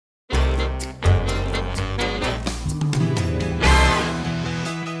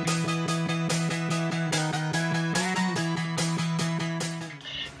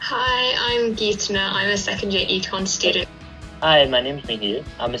I'm Geetna. I'm a second year econ student. Hi, my name is Mihir.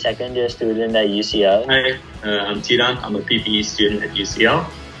 I'm a second year student at UCL. Hi, I'm Tiran. I'm a PPE student at UCL.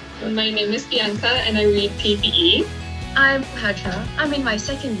 My name is Bianca and I read PPE. I'm Hadra. I'm in my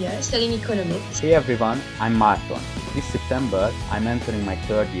second year studying economics. Hey everyone, I'm Marton. This September, I'm entering my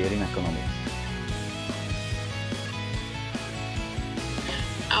third year in economics.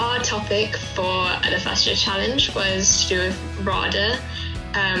 Our topic for the first year challenge was to do with RADA,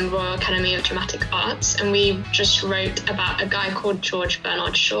 Royal Academy of Dramatic Arts, and we just wrote about a guy called George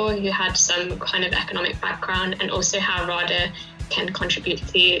Bernard Shaw who had some kind of economic background and also how RADA can contribute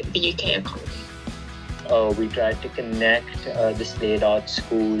to the UK economy. We tried to connect the Slade Art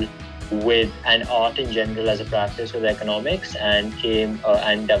School with an art in general as a practice with economics, and came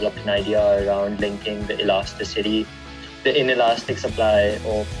and developed an idea around linking the elasticity, the inelastic supply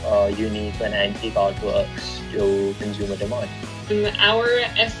of unique and antique artworks to consumer demand. Our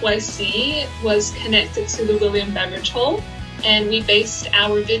FYC was connected to the William Beveridge Hall, and we based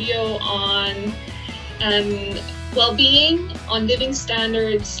our video on well-being, on living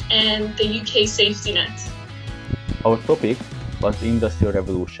standards, and the UK safety net. Our topic was the Industrial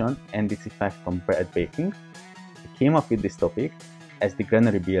Revolution and its effect on bread baking. We came up with this topic as the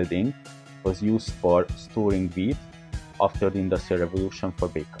granary building was used for storing wheat after the Industrial Revolution for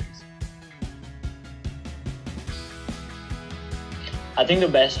bakeries. I think the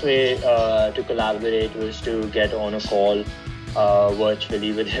best way to collaborate was to get on a call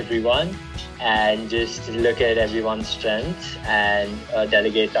virtually with everyone and just look at everyone's strengths and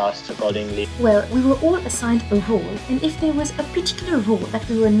delegate tasks accordingly. Well, we were all assigned a role, and if there was a particular role that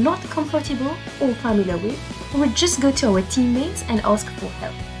we were not comfortable or familiar with, we would just go to our teammates and ask for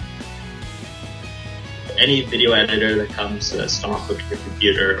help. Any video editor that comes stock with your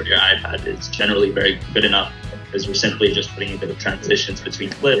computer or your iPad is generally very good enough, because you're simply just putting a bit of transitions between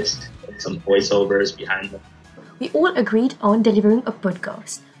clips, some voiceovers behind them. We all agreed on delivering a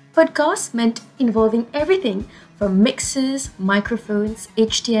podcast. Podcast meant involving everything from mixers, microphones,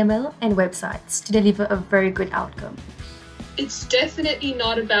 HTML, and websites to deliver a very good outcome. It's definitely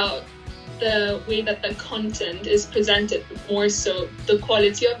not about the way that the content is presented, but more so the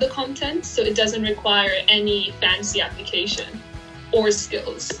quality of the content, so it doesn't require any fancy application or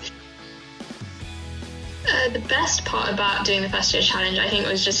skills. The best part about doing the first year challenge, I think,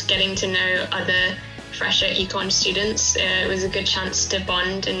 was just getting to know other fresher econ students. It was a good chance to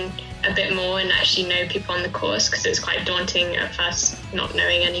bond and a bit more and actually know people on the course, because it was quite daunting at first not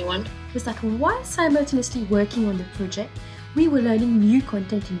knowing anyone. It was that while simultaneously working on the project, we were learning new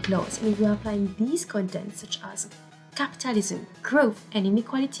content in class, and we were applying these contents such as capitalism, growth and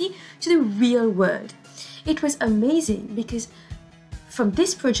inequality to the real world. It was amazing because from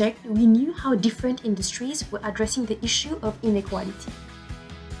this project we knew how different industries were addressing the issue of inequality.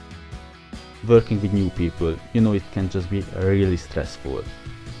 Working with new people, it can just be really stressful.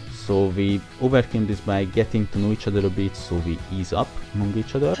 So we overcame this by getting to know each other a bit, so we ease up among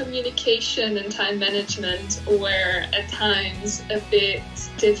each other. Communication and time management were at times a bit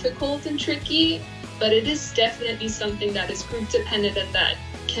difficult and tricky, but it is definitely something that is group dependent and that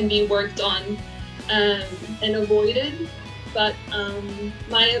can be worked on and avoided. But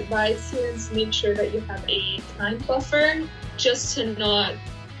my advice is make sure that you have a time buffer just to not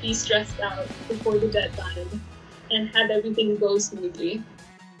be stressed out before the deadline and have everything go smoothly.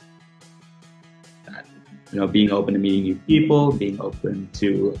 Being open to meeting new people, being open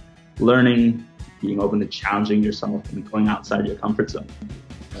to learning, being open to challenging yourself and going outside your comfort zone.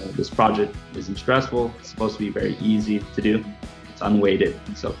 This project isn't stressful. It's supposed to be very easy to do. It's unweighted,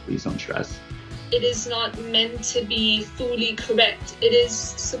 so please don't stress. It is not meant to be fully correct. It is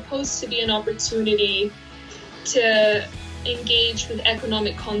supposed to be an opportunity to engage with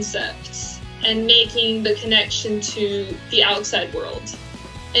economic concepts and making the connection to the outside world,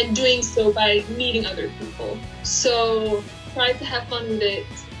 and doing so by meeting other people. So try to have fun with it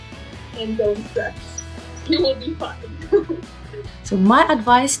and don't stress. You will be fine. So my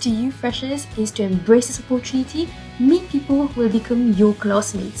advice to you freshers is to embrace this opportunity, meet people who will become your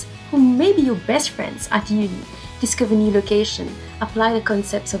classmates, who may be your best friends at uni, discover new location, apply the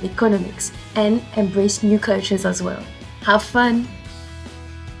concepts of economics, and embrace new cultures as well. Have fun!